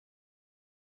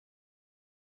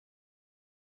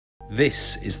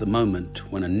This is the moment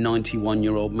when a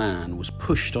 91-year-old man was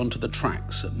pushed onto the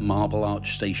tracks at Marble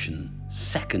Arch Station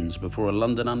seconds before a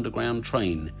London Underground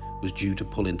train was due to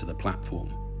pull into the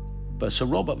platform. But Sir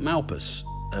Robert Malpas,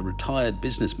 a retired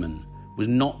businessman, was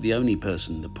not the only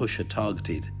person the pusher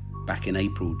targeted back in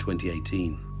April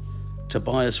 2018.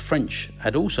 Tobias French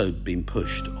had also been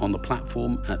pushed on the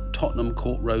platform at Tottenham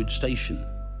Court Road Station.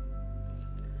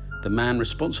 The man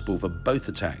responsible for both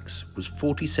attacks was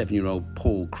 47-year-old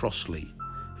Paul Crossley,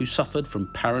 who suffered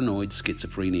from paranoid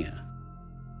schizophrenia.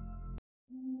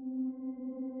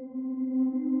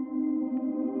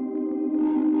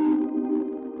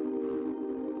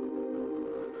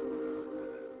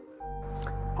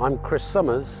 I'm Chris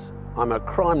Summers, I'm a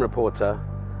crime reporter,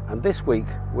 and this week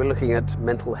we're looking at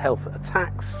mental health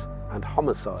attacks and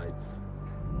homicides.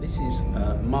 This is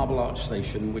Marble Arch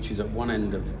Station, which is at one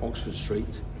end of Oxford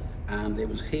Street, and it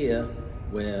was here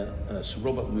where Sir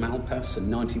Robert Malpas, a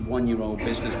 91-year-old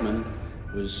businessman,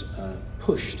 was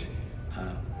pushed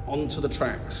onto the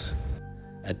tracks.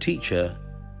 A teacher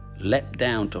leapt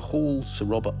down to haul Sir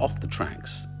Robert off the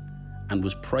tracks and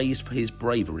was praised for his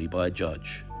bravery by a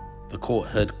judge. The court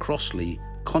heard Crossley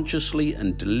consciously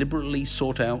and deliberately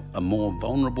sought out a more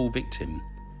vulnerable victim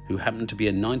who happened to be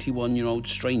a 91-year-old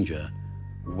stranger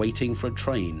waiting for a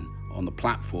train on the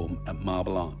platform at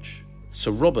Marble Arch.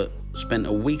 Sir Robert spent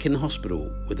a week in hospital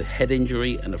with a head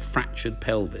injury and a fractured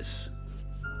pelvis.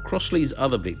 Crossley's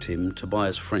other victim,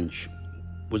 Tobias French,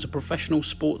 was a professional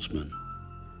sportsman.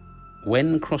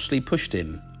 When Crossley pushed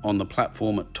him on the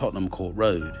platform at Tottenham Court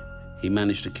Road, he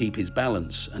managed to keep his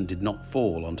balance and did not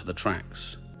fall onto the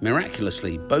tracks.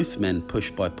 Miraculously, both men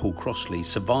pushed by Paul Crossley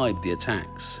survived the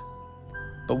attacks.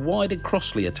 But why did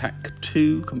Crossley attack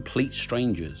two complete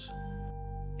strangers?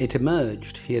 It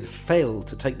emerged he had failed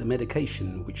to take the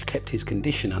medication which kept his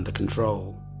condition under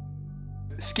control.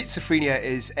 Schizophrenia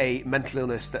is a mental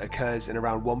illness that occurs in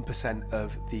around 1%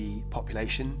 of the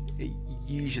population. It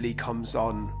usually comes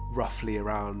on roughly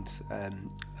around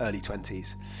early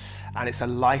 20s. And it's a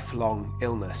lifelong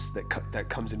illness that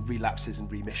comes in relapses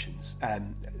and remissions.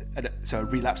 So a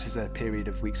relapse is a period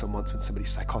of weeks or months when somebody's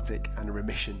psychotic, and a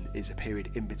remission is a period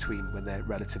in between when they're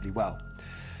relatively well.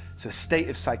 So a state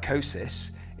of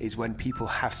psychosis is when people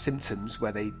have symptoms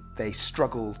where they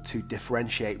struggle to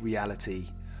differentiate reality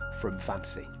from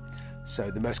fantasy.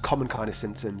 So the most common kind of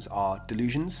symptoms are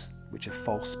delusions, which are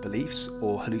false beliefs,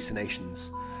 or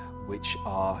hallucinations, which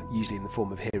are usually in the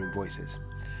form of hearing voices.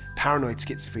 Paranoid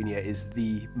schizophrenia is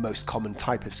the most common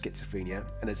type of schizophrenia,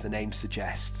 and as the name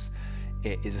suggests,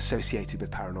 it is associated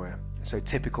with paranoia. So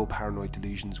typical paranoid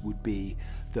delusions would be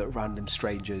that random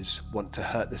strangers want to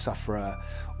hurt the sufferer,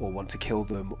 or want to kill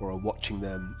them, or are watching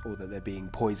them, or that they're being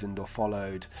poisoned or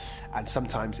followed. And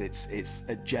sometimes it's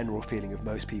a general feeling of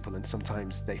most people, and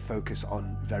sometimes they focus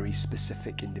on very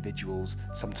specific individuals,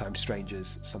 sometimes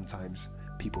strangers, sometimes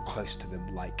people close to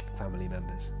them like family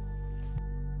members.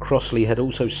 Crossley had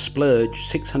also splurged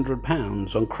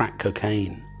 £600 on crack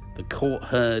cocaine. The court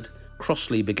heard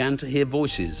Crossley began to hear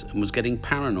voices and was getting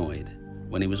paranoid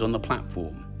when he was on the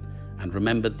platform, and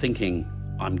remembered thinking,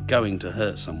 "I'm going to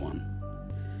hurt someone."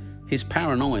 His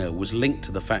paranoia was linked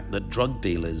to the fact that drug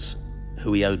dealers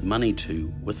who he owed money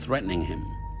to were threatening him.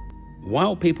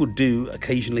 While people do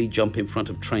occasionally jump in front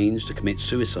of trains to commit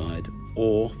suicide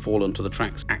or fall onto the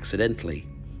tracks accidentally,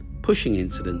 pushing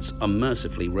incidents are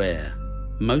mercifully rare.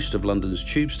 Most of London's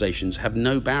tube stations have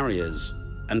no barriers,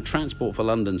 and Transport for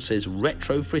London says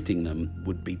retrofitting them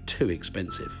would be too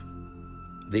expensive.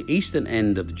 The eastern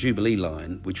end of the Jubilee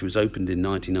line, which was opened in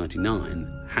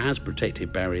 1999, has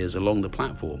protective barriers along the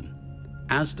platform,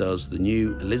 as does the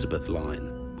new Elizabeth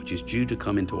line, which is due to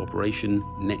come into operation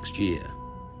next year.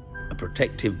 A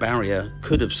protective barrier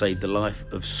could have saved the life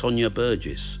of Sonia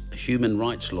Burgess, a human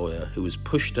rights lawyer who was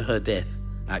pushed to her death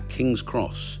at King's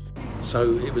Cross.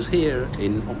 So it was here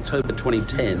in October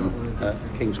 2010 at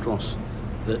King's Cross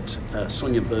that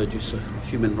Sonia Burgess, a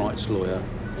human rights lawyer,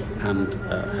 and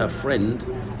her friend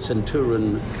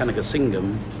Centurion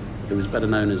Kanagasingam, who was better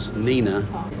known as Nina,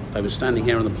 they were standing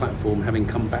here on the platform having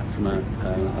come back from a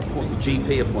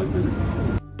GP appointment.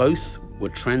 Both were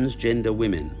transgender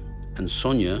women, and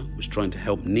Sonia was trying to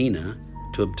help Nina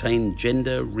to obtain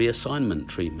gender reassignment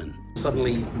treatment.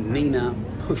 Suddenly, Nina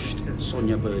pushed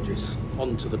Sonia Burgess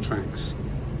onto the tracks.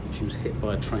 She was hit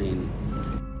by a train.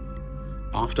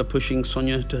 After pushing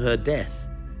Sonia to her death,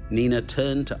 Nina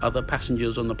turned to other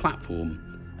passengers on the platform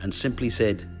and simply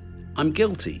said, I'm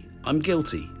guilty,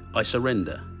 I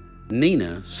surrender."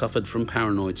 Nina suffered from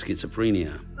paranoid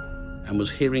schizophrenia and was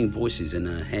hearing voices in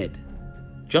her head.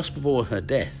 Just before her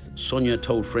death, Sonia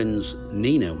told friends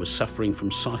Nina was suffering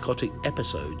from psychotic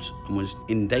episodes and was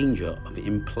in danger of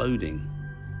imploding.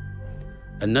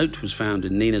 A note was found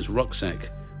in Nina's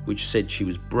rucksack which said she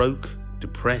was broke,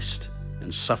 depressed,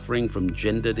 and suffering from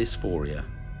gender dysphoria.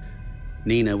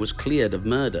 Nina was cleared of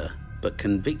murder, but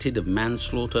convicted of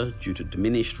manslaughter due to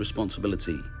diminished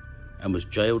responsibility, and was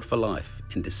jailed for life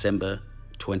in December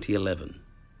 2011.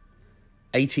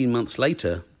 18 months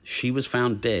later, she was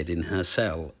found dead in her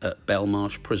cell at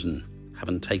Belmarsh Prison,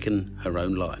 having taken her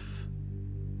own life.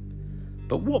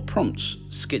 But what prompts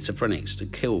schizophrenics to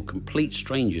kill complete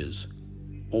strangers,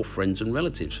 or friends and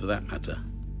relatives for that matter?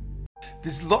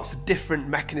 There's lots of different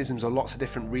mechanisms or lots of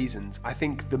different reasons. I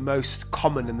think the most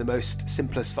common and the most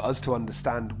simplest for us to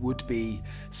understand would be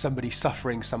somebody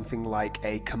suffering something like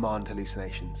a command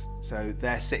hallucinations. So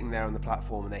they're sitting there on the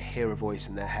platform and they hear a voice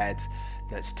in their head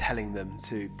that's telling them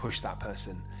to push that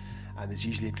person. And there's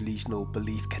usually a delusional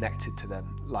belief connected to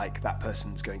them, like that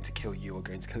person's going to kill you or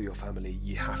going to kill your family.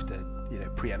 You have to,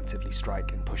 preemptively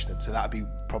strike and push them. So that would be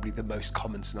probably the most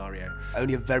common scenario.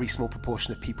 Only a very small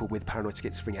proportion of people with paranoid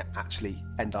schizophrenia actually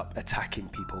end up attacking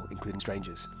people, including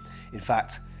strangers. In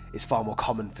fact, it's far more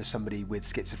common for somebody with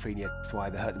schizophrenia to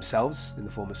either hurt themselves in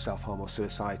the form of self-harm or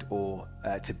suicide, or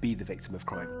to be the victim of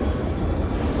crime.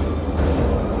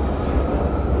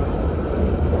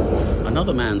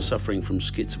 Another man suffering from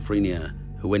schizophrenia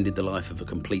who ended the life of a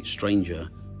complete stranger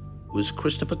was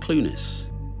Christopher Clunis.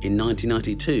 In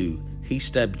 1992, he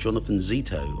stabbed Jonathan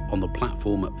Zito on the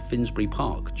platform at Finsbury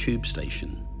Park tube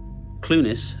station.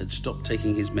 Clunis had stopped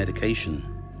taking his medication,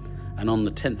 and on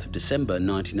the 10th of December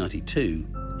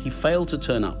 1992, he failed to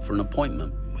turn up for an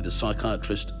appointment with a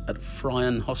psychiatrist at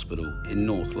Friern Hospital in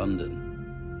North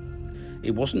London.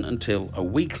 It wasn't until a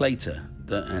week later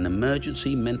that an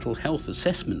emergency mental health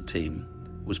assessment team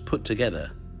was put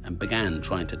together and began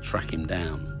trying to track him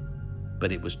down.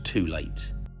 But it was too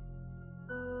late.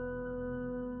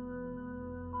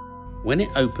 When it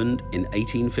opened in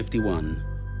 1851,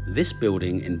 this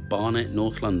building in Barnet,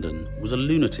 North London, was a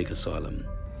lunatic asylum.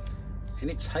 In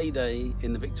its heyday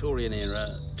in the Victorian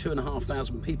era,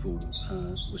 2,500 people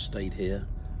were stayed here,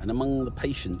 and among the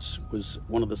patients was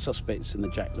one of the suspects in the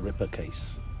Jack the Ripper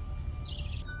case.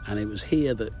 And it was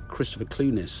here that Christopher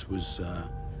Clunis was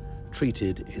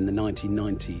treated in the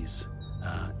 1990s.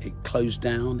 It closed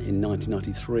down in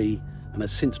 1993 and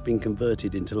has since been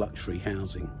converted into luxury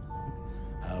housing.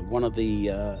 One of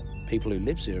the people who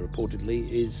lives here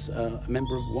reportedly is a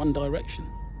member of One Direction.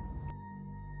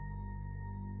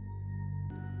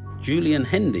 Julian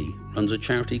Hendy runs a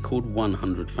charity called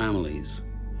 100 Families,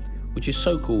 which is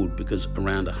so called because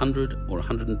around 100 or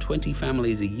 120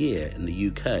 families a year in the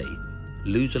UK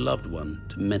lose a loved one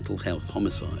to mental health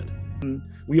homicide.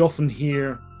 We often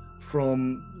hear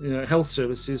from health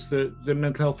services that the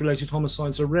mental health related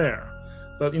homicides are rare,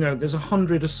 but there's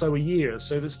 100 or so a year,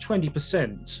 so there's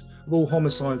 20% of all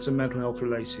homicides are mental health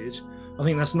related. I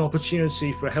think that's an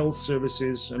opportunity for health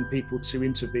services and people to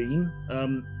intervene.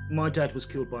 My dad was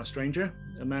killed by a stranger,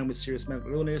 a man with serious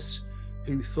mental illness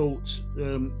who thought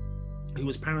he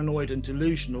was paranoid and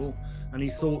delusional, and he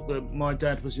thought that my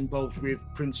dad was involved with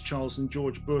Prince Charles and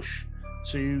George Bush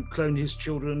to clone his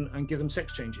children and give them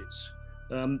sex changes.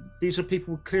 These are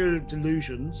people with clear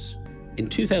delusions. In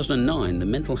 2009, the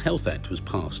Mental Health Act was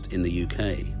passed in the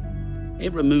UK.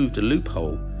 It removed a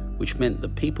loophole which meant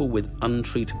that people with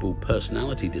untreatable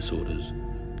personality disorders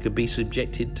could be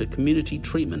subjected to community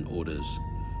treatment orders,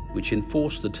 which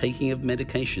enforced the taking of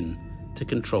medication to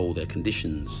control their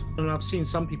conditions. And I've seen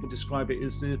some people describe it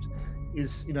as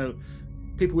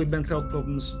people with mental health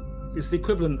problems is the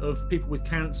equivalent of people with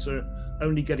cancer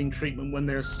only getting treatment when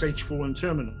they're stage 4 and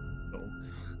terminal.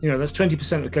 That's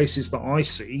 20% of cases that I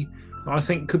see that I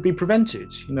think could be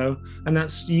prevented, and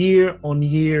that's year on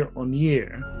year on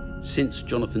year. Since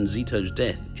Jonathan Zito's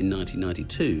death in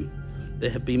 1992,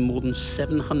 there have been more than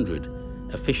 700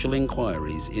 official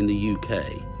inquiries in the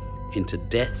UK into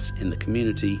deaths in the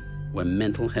community where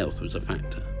mental health was a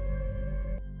factor.